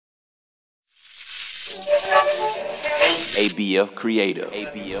ABF Creative.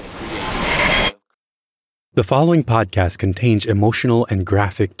 The following podcast contains emotional and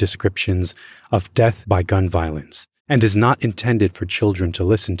graphic descriptions of death by gun violence and is not intended for children to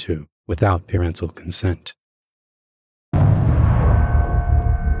listen to without parental consent.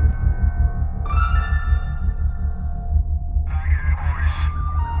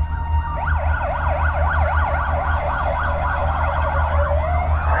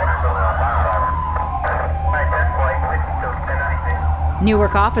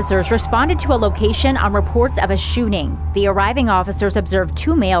 Newark officers responded to a location on reports of a shooting. The arriving officers observed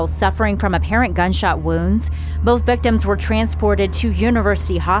two males suffering from apparent gunshot wounds. Both victims were transported to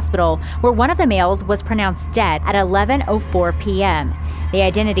University Hospital, where one of the males was pronounced dead at 11:04 p.m. The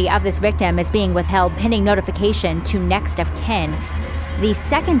identity of this victim is being withheld pending notification to next of kin. The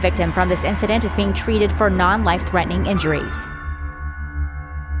second victim from this incident is being treated for non-life-threatening injuries.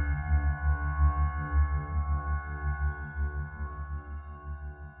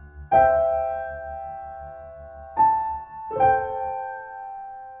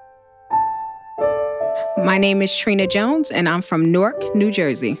 My name is Trina Jones, and I'm from Newark, New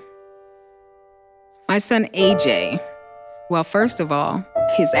Jersey. My son, AJ, well, first of all,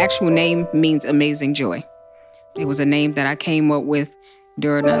 his actual name means amazing joy. It was a name that I came up with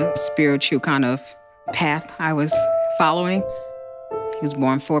during a spiritual kind of path I was following. He was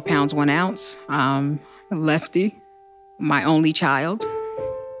born 4 pounds, 1 ounce, lefty, my only child.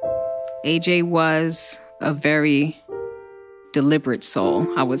 AJ was a very deliberate soul,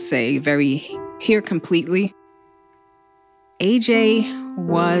 I would say, very here completely. AJ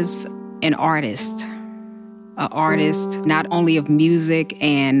was an artist not only of music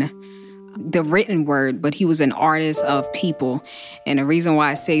and the written word, but he was an artist of people. And the reason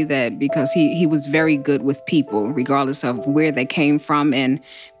why I say that, because he was very good with people, regardless of where they came from, and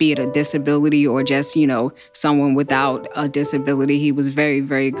be it a disability or just, someone without a disability, he was very,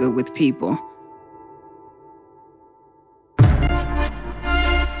 very good with people.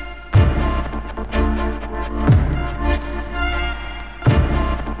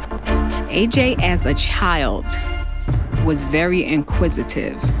 AJ, as a child, was very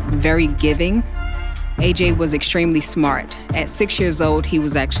inquisitive, very giving. AJ was extremely smart. At 6 years old, he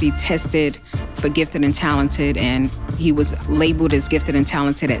was actually tested for gifted and talented, and he was labeled as gifted and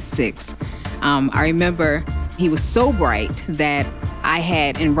talented at 6. I remember he was so bright that I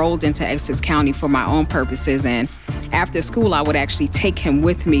had enrolled into Essex County for my own purposes, and after school, I would actually take him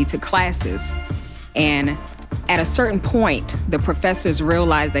with me to classes. And at a certain point, the professors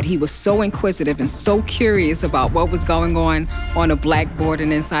realized that he was so inquisitive and so curious about what was going on the blackboard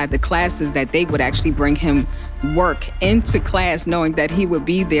and inside the classes that they would actually bring him work into class knowing that he would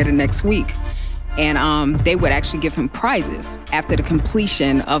be there the next week. And they would actually give him prizes after the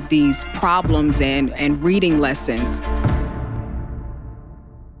completion of these problems and reading lessons.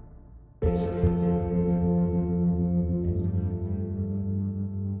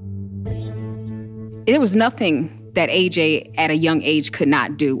 There was nothing that AJ at a young age could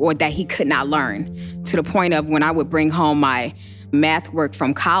not do or that he could not learn, to the point of when I would bring home my math work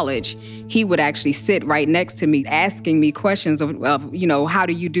from college, he would actually sit right next to me asking me questions of how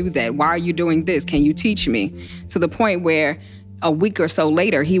do you do that? Why are you doing this? Can you teach me? To the point where a week or so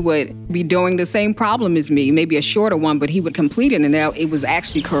later, he would be doing the same problem as me, maybe a shorter one, but he would complete it and it was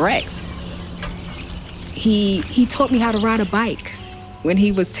actually correct. He taught me how to ride a bike when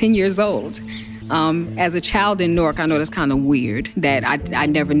he was 10 years old. As a child in Newark, I know that's kind of weird that I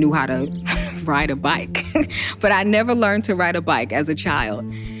never knew how to ride a bike, but I never learned to ride a bike as a child.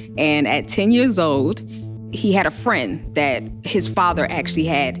 And at 10 years old, he had a friend that his father actually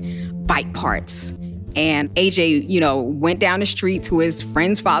had bike parts. And AJ, went down the street to his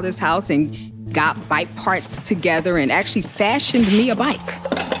friend's father's house and got bike parts together and actually fashioned me a bike.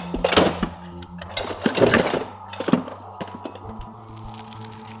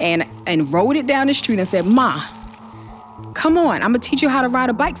 And rode it down the street and said, "Ma, come on, I'm gonna teach you how to ride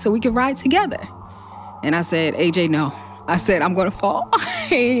a bike so we can ride together." And I said, "AJ, no." I said, "I'm gonna fall."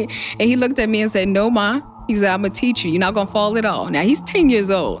 And he looked at me and said, "No, Ma." He said, "I'm gonna teach you. You're not gonna fall at all." Now, he's 10 years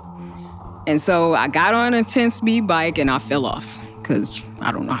old. And so I got on a 10-speed bike and I fell off because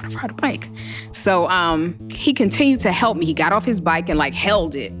I don't know how to ride a bike. So he continued to help me. He got off his bike and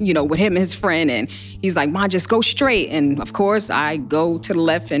held it, with him and his friend. And he's like, "Ma, just go straight." And of course, I go to the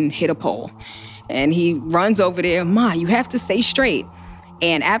left and hit a pole. And he runs over there, "Ma, you have to stay straight."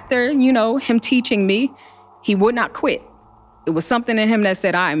 And after, him teaching me, he would not quit. It was something in him that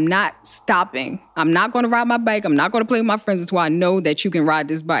said, "I am not stopping. I'm not going to ride my bike. I'm not going to play with my friends until I know that you can ride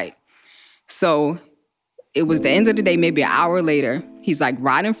this bike." So it was the end of the day, maybe an hour later. He's like,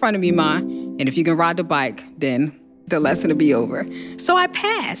 "Ride in front of me, Ma." And if you can ride the bike, then the lesson will be over. So I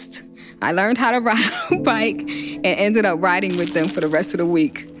passed. I learned how to ride a bike and ended up riding with them for the rest of the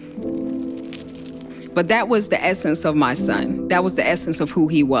week. But that was the essence of my son. That was the essence of who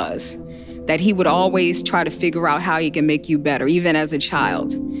he was. That he would always try to figure out how he can make you better, even as a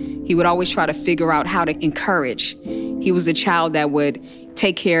child. He would always try to figure out how to encourage. He was a child that would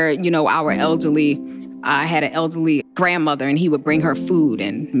take care, our elderly. I had an elderly grandmother, and he would bring her food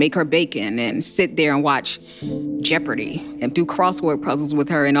and make her bacon and sit there and watch Jeopardy and do crossword puzzles with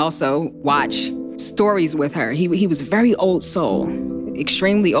her and also watch stories with her. He was a very old soul,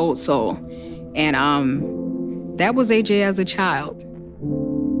 extremely old soul. And that was AJ as a child.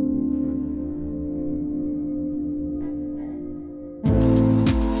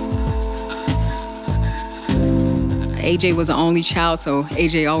 AJ was the only child, so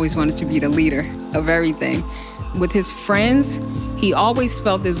AJ always wanted to be the leader of everything. With his friends, he always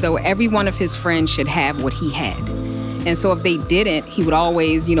felt as though every one of his friends should have what he had. And so if they didn't, he would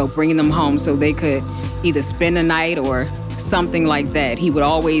always, bring them home so they could either spend the night or something like that. He would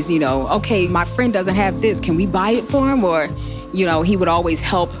always, okay, my friend doesn't have this. Can we buy it for him? Or, he would always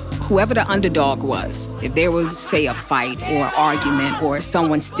help whoever the underdog was. If there was, say, a fight or argument or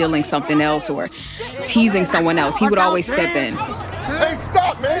someone stealing something else or teasing someone else, he would always step in. Hey,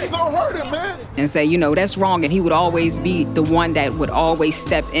 stop, man. You're going to hurt him, man. And say, that's wrong. And he would always be the one that would always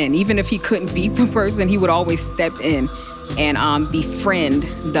step in. Even if he couldn't beat the person, he would always step in and befriend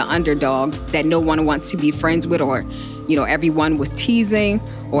the underdog that no one wants to be friends with, or, everyone was teasing,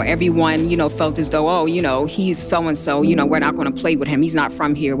 or everyone, felt as though, he's so-and-so, we're not going to play with him. He's not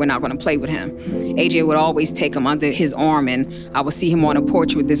from here. We're not going to play with him. AJ would always take him under his arm, and I would see him on a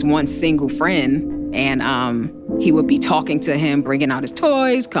porch with this one single friend, and he would be talking to him, bringing out his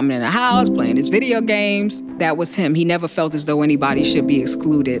toys, coming in the house, playing his video games. That was him. He never felt as though anybody should be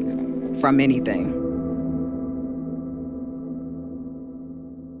excluded from anything.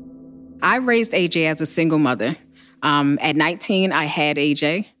 I raised AJ as a single mother. At 19, I had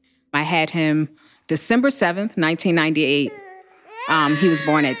AJ. I had him December 7th, 1998. He was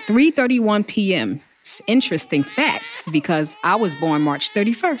born at 3:31 p.m. It's an interesting fact because I was born March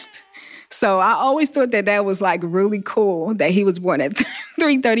 31st. So I always thought that was really cool that he was born at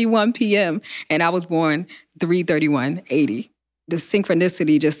 3:31 p.m. and I was born 3/31/80. The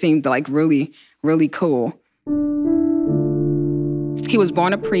synchronicity just seemed really, really cool. He was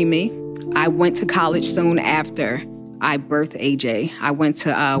born a preemie. I went to college soon after I birthed AJ. I went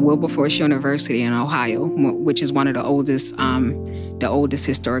to Wilberforce University in Ohio, which is one of the oldest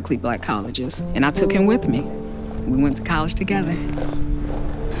historically Black colleges. And I took him with me. We went to college together.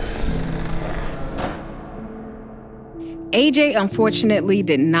 AJ, unfortunately,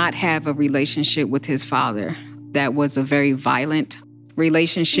 did not have a relationship with his father. That was a very violent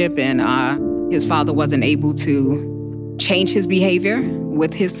relationship, and his father wasn't able to change his behavior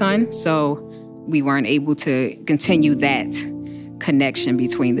with his son, so we weren't able to continue that connection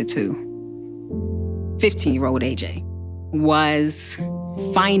between the two. 15-year-old AJ was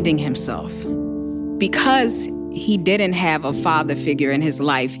finding himself. Because he didn't have a father figure in his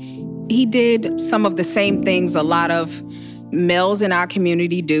life, he did some of the same things a lot of males in our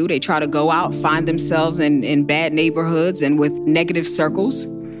community do. They try to go out, find themselves in bad neighborhoods and with negative circles.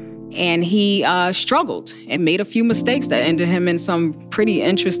 And he struggled and made a few mistakes that ended him in some pretty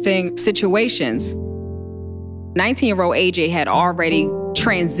interesting situations. 19-year-old AJ had already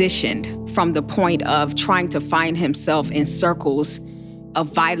transitioned from the point of trying to find himself in circles of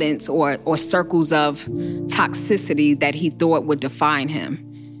violence or circles of toxicity that he thought would define him.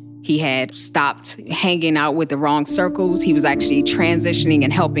 He had stopped hanging out with the wrong circles. He was actually transitioning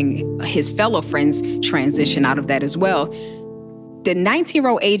and helping his fellow friends transition out of that as well. The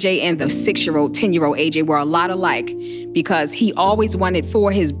 19-year-old AJ and the 10-year-old AJ were a lot alike because he always wanted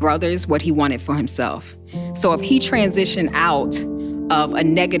for his brothers what he wanted for himself. So if he transitioned out of a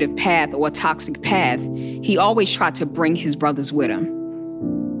negative path or a toxic path, he always tried to bring his brothers with him.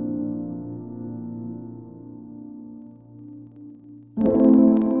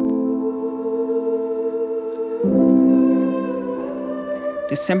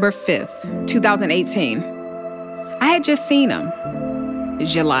 December 5th, 2018. I had just seen him,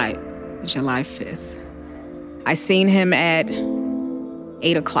 July 5th. I seen him at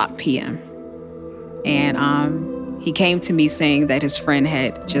 8:00 p.m. And he came to me saying that his friend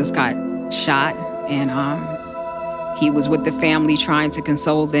had just got shot, and he was with the family trying to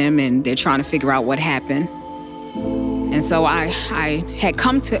console them, and they're trying to figure out what happened. And so I had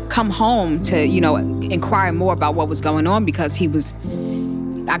come home to, inquire more about what was going on because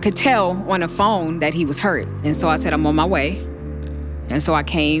I could tell on the phone that he was hurt. And so I said, I'm on my way. And so I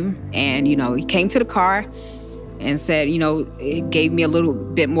came and, he came to the car and said, it gave me a little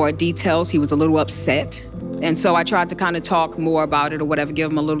bit more details. He was a little upset. And so I tried to kind of talk more about it or whatever,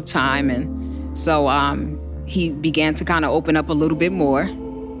 give him a little time. And so he began to kind of open up a little bit more.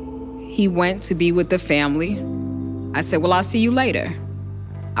 He went to be with the family. I said, well, I'll see you later.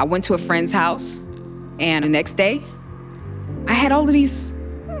 I went to a friend's house, and the next day, I had all of these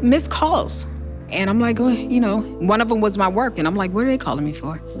missed calls. And I'm like, one of them was my work, and I'm like, what are they calling me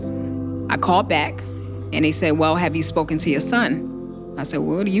for? I called back, and they said, well, have you spoken to your son? I said,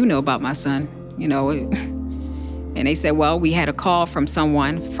 well, what do you know about my son? And they said, well, we had a call from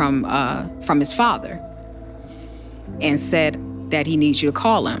someone from his father and said that he needs you to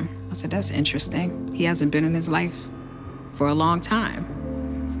call him. I said, that's interesting. He hasn't been in his life for a long time.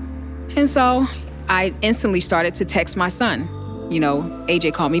 And so I instantly started to text my son.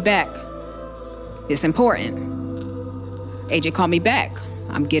 AJ, call me back. It's important. AJ, call me back.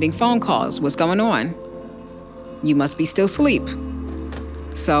 I'm getting phone calls. What's going on? You must be still asleep.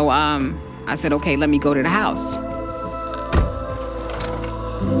 So I said, okay, let me go to the house.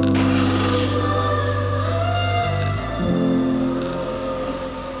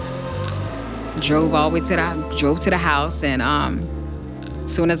 Drove to the house, and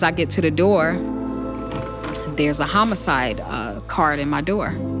as soon as I get to the door, there's a homicide card in my door.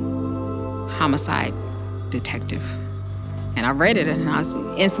 Homicide detective. And I read it, and I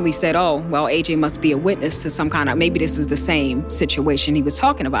instantly said, oh, well, AJ must be a witness to some kind of, maybe this is the same situation he was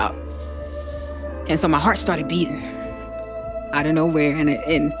talking about. And so my heart started beating out of nowhere,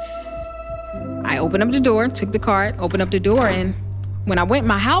 and I opened up the door, took the card, opened up the door, and when I went in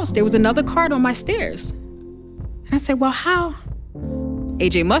my house, there was another card on my stairs. And I said, well, how?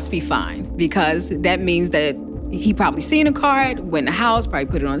 AJ must be fine, because that means that he probably seen a card, went in the house, probably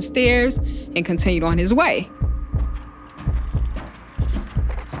put it on the stairs, and continued on his way.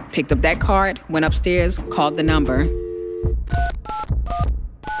 Picked up that card, went upstairs, called the number.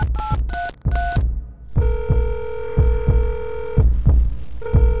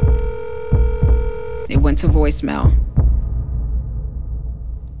 It went to voicemail.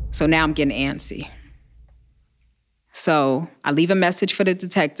 So now I'm getting antsy. So I leave a message for the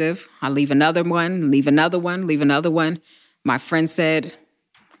detective. I leave another one, leave another one, leave another one. My friend said,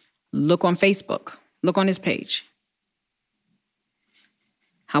 look on Facebook, look on his page.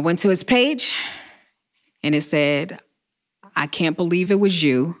 I went to his page, and it said, I can't believe it was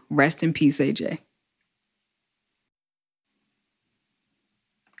you. Rest in peace, AJ.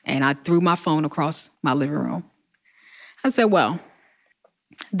 And I threw my phone across my living room. I said, well,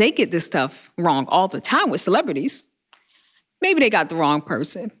 they get this stuff wrong all the time with celebrities. Maybe they got the wrong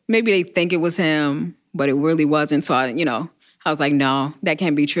person. Maybe they think it was him, but it really wasn't. So I was like, no, that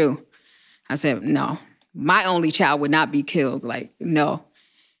can't be true. I said, no, my only child would not be killed. Like, no.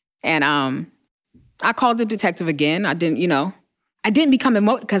 And I called the detective again. I didn't become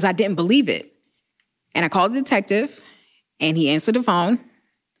emotional because I didn't believe it. And I called the detective, and he answered the phone.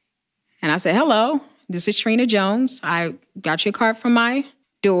 And I said, hello, this is Trina Jones. I got your card from my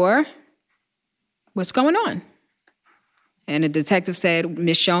door. What's going on? And the detective said,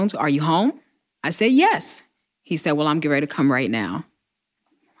 Miss Jones, are you home? I said, yes. He said, well, I'm getting ready to come right now.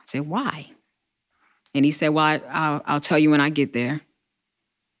 I said, why? And he said, well, I'll tell you when I get there.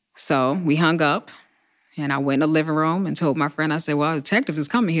 So we hung up, and I went in the living room and told my friend, I said, well, the detective is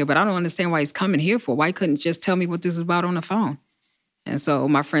coming here, but I don't understand why he's coming here for. Why couldn't he just tell me what this is about on the phone? And so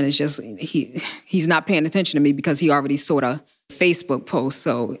my friend is just, he's not paying attention to me because he already saw the Facebook post.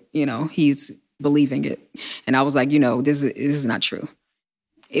 So, he's believing it. And I was like, this is not true.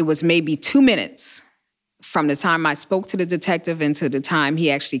 It was maybe 2 minutes from the time I spoke to the detective and to the time he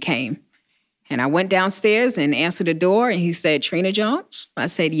actually came. And I went downstairs and answered the door, and he said, Trina Jones? I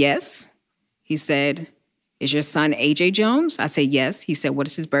said, yes. He said, is your son AJ Jones? I said, yes. He said, what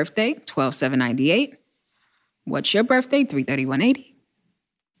is his birthday? 12/7/98. What's your birthday? 3/31/80.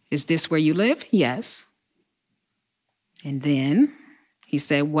 Is this where you live? Yes. And then he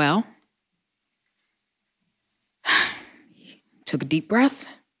said, well, he took a deep breath,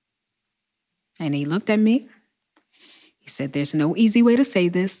 and he looked at me. He said, there's no easy way to say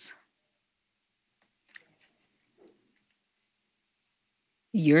this.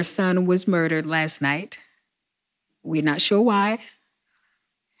 Your son was murdered last night. We're not sure why.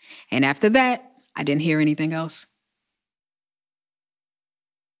 And after that, I didn't hear anything else.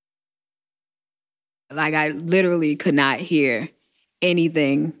 Like, I literally could not hear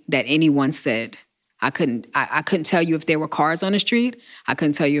anything that anyone said. I couldn't tell you if there were cars on the street. I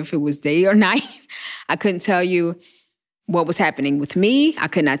couldn't tell you if it was day or night. I couldn't tell you what was happening with me. I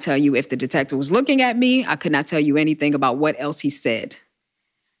could not tell you if the detective was looking at me. I could not tell you anything about what else he said.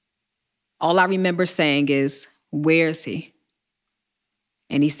 All I remember saying is, where is he?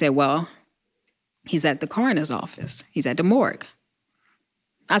 And he said, well, he's at the coroner's office. He's at the morgue.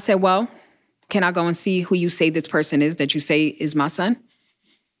 I said, well, can I go and see who you say this person is that you say is my son?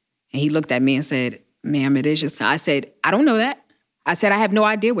 And he looked at me and said, ma'am, it is your son. I said, I don't know that. I said, I have no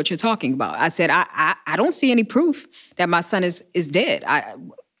idea what you're talking about. I said, I don't see any proof that my son is dead.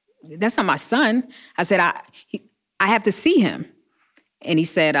 That's not my son. I said, I have to see him. And he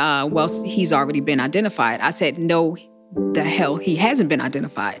said, well, he's already been identified. I said, no, the hell, he hasn't been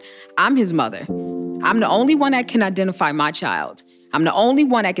identified. I'm his mother. I'm the only one that can identify my child. I'm the only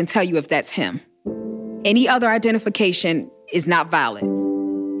one that can tell you if that's him. Any other identification is not valid.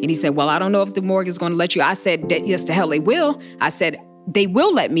 And he said, well, I don't know if the morgue is going to let you. I said, yes, the hell they will. I said, they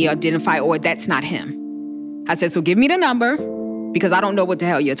will let me identify, or that's not him. I said, so give me the number, because I don't know what the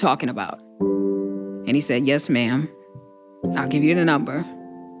hell you're talking about. And he said, yes, ma'am. I'll give you the number.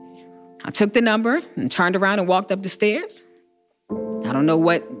 I took the number and turned around and walked up the stairs. I don't know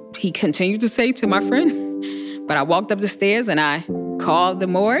what he continued to say to my friend, but I walked up the stairs and I called the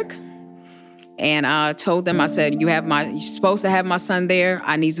morgue. And I told them, I said, you're supposed to have my son there.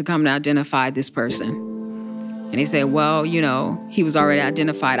 I need to come to identify this person. And they said, well, he was already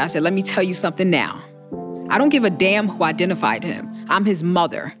identified. I said, let me tell you something now. I don't give a damn who identified him. I'm his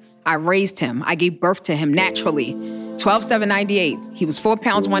mother. I raised him. I gave birth to him naturally. 12/7/98. He was 4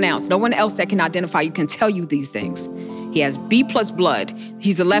 pounds, 1 ounce. No one else that can identify you can tell you these things. He has B+ blood.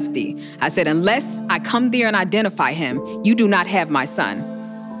 He's a lefty. I said, unless I come there and identify him, you do not have my son.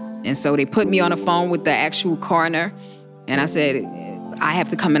 And so they put me on the phone with the actual coroner. And I said, I have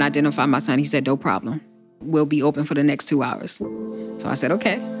to come and identify my son. He said, no problem. We'll be open for the next 2 hours. So I said,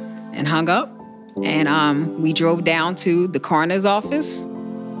 okay. And hung up. And we drove down to the coroner's office.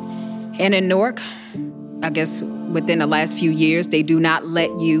 And in Newark, I guess within the last few years, they do not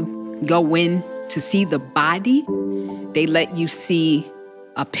let you go in to see the body. They let you see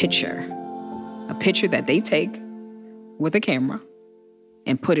a picture that they take with a camera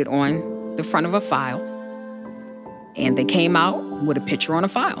and put it on the front of a file. And they came out with a picture on a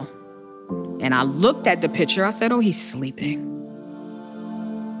file. And I looked at the picture. I said, oh, he's sleeping.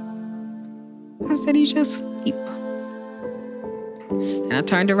 I said, he's just asleep. And I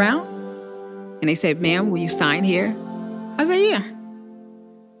turned around and they said, ma'am, will you sign here? I said, yeah.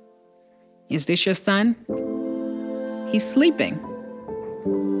 Is this your son? He's sleeping.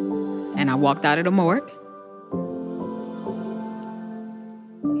 And I walked out of the morgue.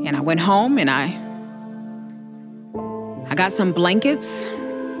 And I went home and I got some blankets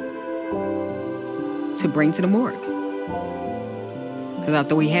to bring to the morgue. Because I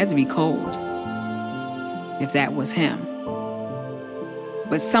thought he had to be cold if that was him.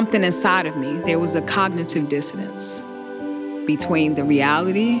 But something inside of me, there was a cognitive dissonance between the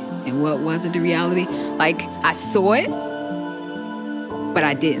reality and what wasn't the reality. Like, I saw it, but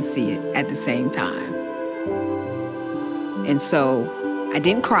I didn't see it at the same time. And so I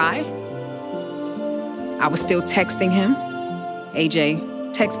didn't cry. I was still texting him.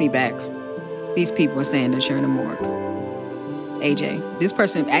 AJ, text me back. These people are saying that you're in the morgue. AJ, this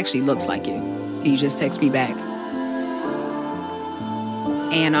person actually looks like you. He just text me back.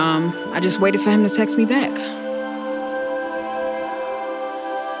 And I just waited for him to text me back.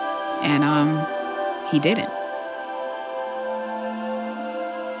 And he didn't.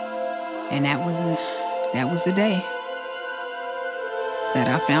 And that was the day that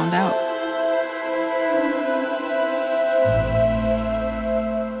I found out.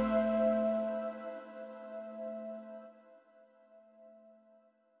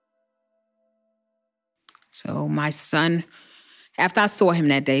 So my son, after I saw him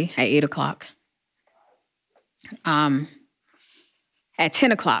that day at 8 o'clock, at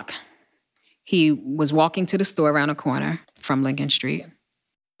 10 o'clock, he was walking to the store around the corner from Lincoln Street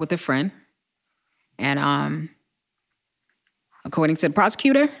with a friend. And according to the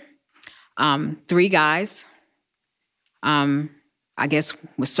prosecutor, 3 guys, I guess,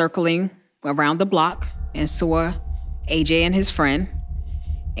 was circling around the block and saw AJ and his friend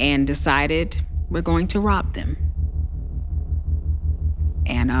and decided, we're going to rob them.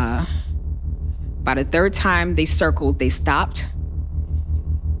 And by the 3rd time they circled, they stopped,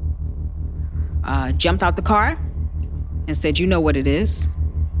 jumped out the car and said, you know what it is.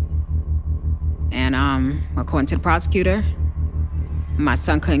 And according to the prosecutor, my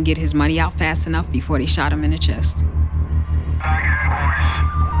son couldn't get his money out fast enough before they shot him in the chest.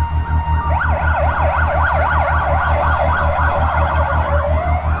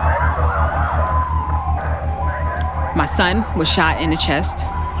 My son was shot in the chest.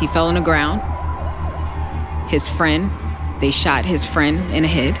 He fell on the ground. His friend, they shot his friend in the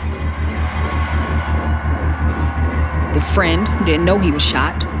head. The friend didn't know he was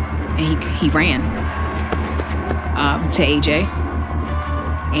shot, and he ran to AJ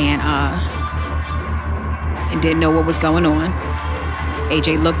and didn't know what was going on.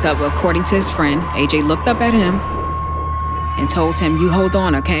 AJ looked up, according to his friend, AJ looked up at him and told him, "You hold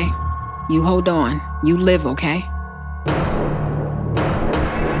on, okay? You hold on. You live, okay?"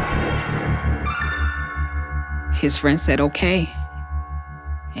 His friend said, "Okay."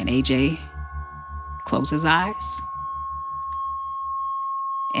 And AJ closed his eyes.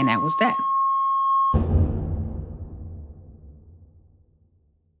 And that was that.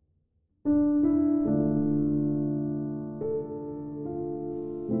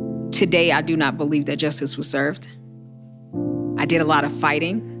 Today, I do not believe that justice was served. I did a lot of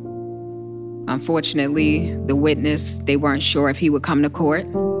fighting. Unfortunately, the witness, they weren't sure if he would come to court.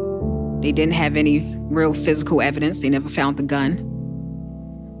 They didn't have any real physical evidence. They never found the gun.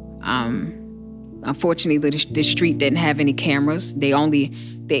 Unfortunately, the street didn't have any cameras. They only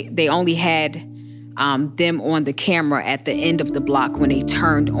had them on the camera at the end of the block when they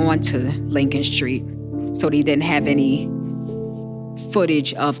turned onto Lincoln Street. So they didn't have any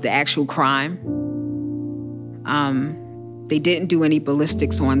footage of the actual crime. They didn't do any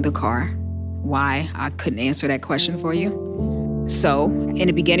ballistics on the car. Why? I couldn't answer that question for you. So in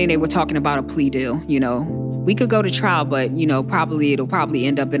the beginning, they were talking about a plea deal. We could go to trial, but, it'll probably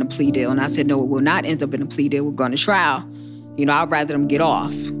end up in a plea deal. And I said, no, it will not end up in a plea deal. We're going to trial. I'd rather them get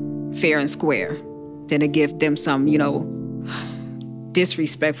off fair and square than to give them some,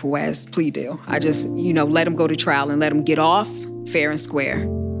 disrespectful ass plea deal. I just, let them go to trial and let them get off fair and square.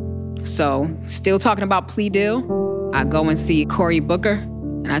 So still talking about plea deal, I go and see Cory Booker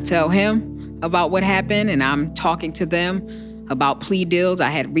and I tell him about what happened, and I'm talking to them about plea deals. I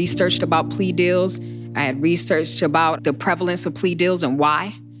had researched about plea deals. I had researched about the prevalence of plea deals and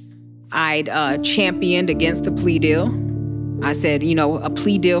why. I'd championed against the plea deal. I said, a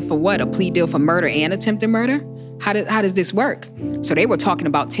plea deal for what? A plea deal for murder and attempted murder? How does this work? So they were talking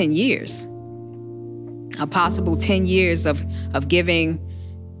about 10 years. A possible 10 years of giving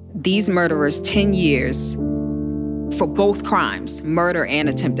these murderers 10 years for both crimes, murder and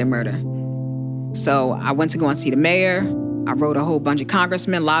attempted murder. So I went to go and see the mayor. I wrote a whole bunch of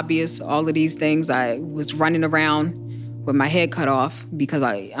congressmen, lobbyists, all of these things. I was running around with my head cut off because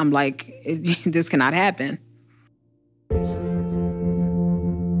I'm like, this cannot happen.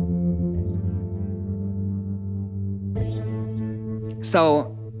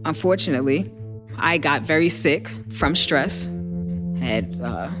 So, unfortunately, I got very sick from stress. Had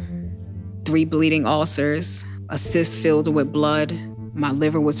 3 bleeding ulcers, a cyst filled with blood. My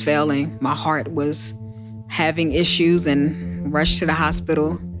liver was failing. My heart was having issues and rushed to the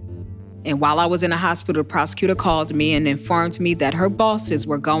hospital. And while I was in the hospital, the prosecutor called me and informed me that her bosses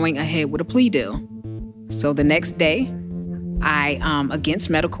were going ahead with a plea deal. So the next day, I, against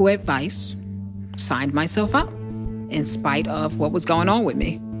medical advice, signed myself out in spite of what was going on with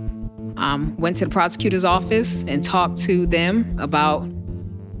me. Went to the prosecutor's office and talked to them about,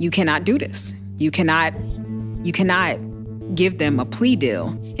 you cannot do this. You cannot give them a plea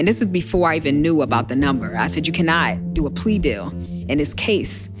deal. And this is before I even knew about the number. I said, you cannot do a plea deal. In this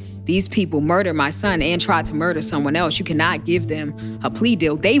case, these people murdered my son and tried to murder someone else. You cannot give them a plea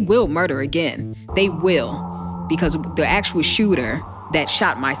deal. They will murder again. They will. Because the actual shooter that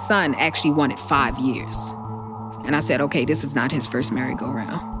shot my son actually wanted 5 years. And I said, okay, this is not his first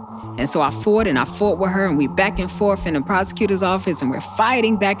merry-go-round. And so I fought with her, and we back and forth in the prosecutor's office, and we're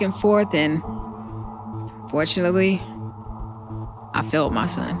fighting back and forth. And fortunately, I failed my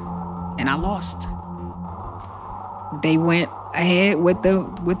son, and I lost. They went ahead with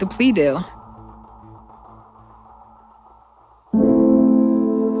the plea deal.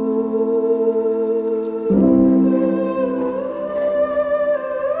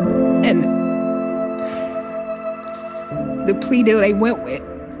 And the plea deal they went with,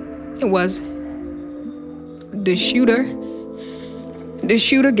 it was the shooter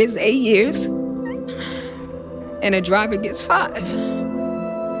gets 8 years and the driver gets 5.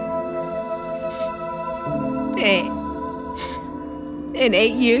 And in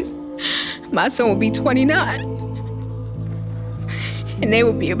 8 years, my son will be 29. And they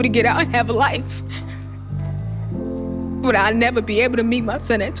will be able to get out and have a life. But I'll never be able to meet my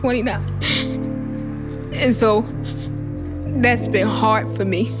son at 29. And so that's been hard for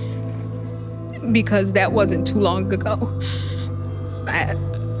me because that wasn't too long ago. I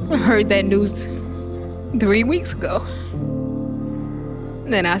heard that news 3 weeks ago.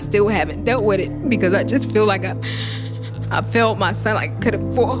 And I still haven't dealt with it because I just feel like I felt my son like could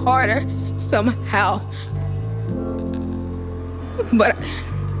have fought harder somehow. But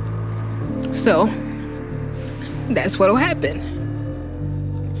so that's what'll happen.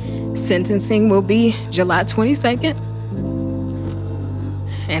 Sentencing will be July 22nd.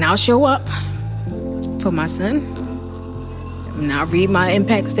 And I'll show up for my son. And I'll read my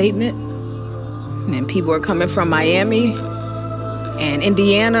impact statement. And then people are coming from Miami and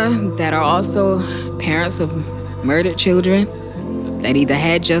Indiana that are also parents of murdered children that either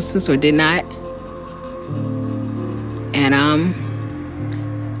had justice or did not. And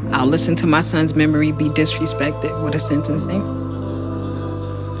I'll listen to my son's memory be disrespected with a sentencing.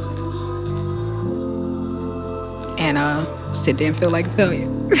 And sit there and feel like a failure.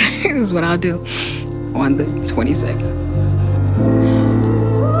 This is what I'll do on the 22nd.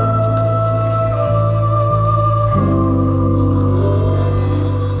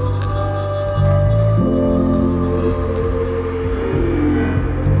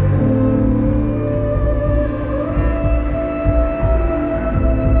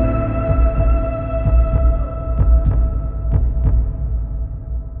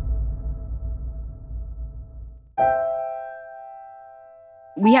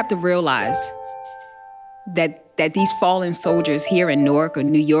 We have to realize that these fallen soldiers here in Newark or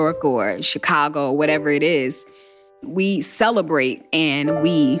New York or Chicago or whatever it is, we celebrate and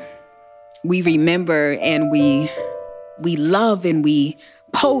we remember and we love and we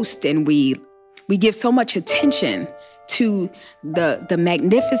post and we give so much attention to the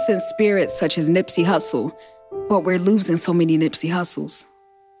magnificent spirits such as Nipsey Hussle, but we're losing so many Nipsey Hussles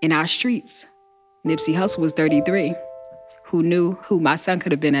in our streets. Nipsey Hussle was 33. Who knew who my son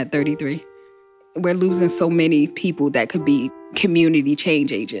could have been at 33? We're losing so many people that could be community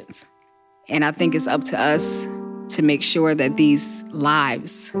change agents. And I think it's up to us to make sure that these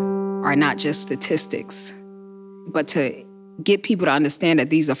lives are not just statistics, but to get people to understand that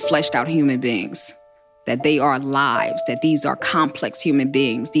these are fleshed out human beings, that they are lives, that these are complex human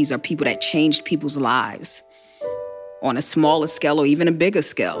beings. These are people that changed people's lives on a smaller scale or even a bigger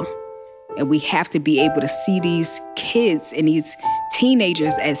scale. And we have to be able to see these kids and these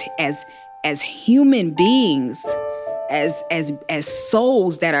teenagers as human beings, as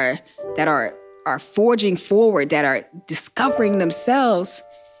souls that are forging forward, that are discovering themselves,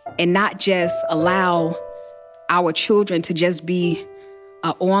 and not just allow our children to just be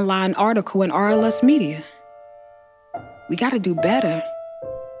an online article in RLS media. We got to do better.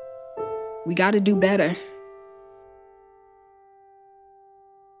 We got to do better.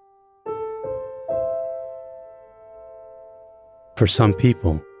 For some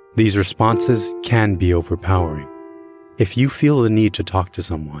people, these responses can be overpowering. If you feel the need to talk to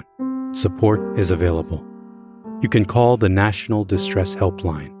someone, support is available. You can call the National Distress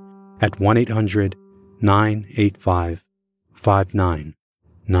Helpline at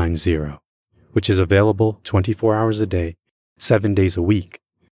 1-800-985-5990, which is available 24 hours a day, 7 days a week,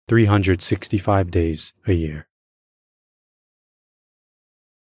 365 days a year.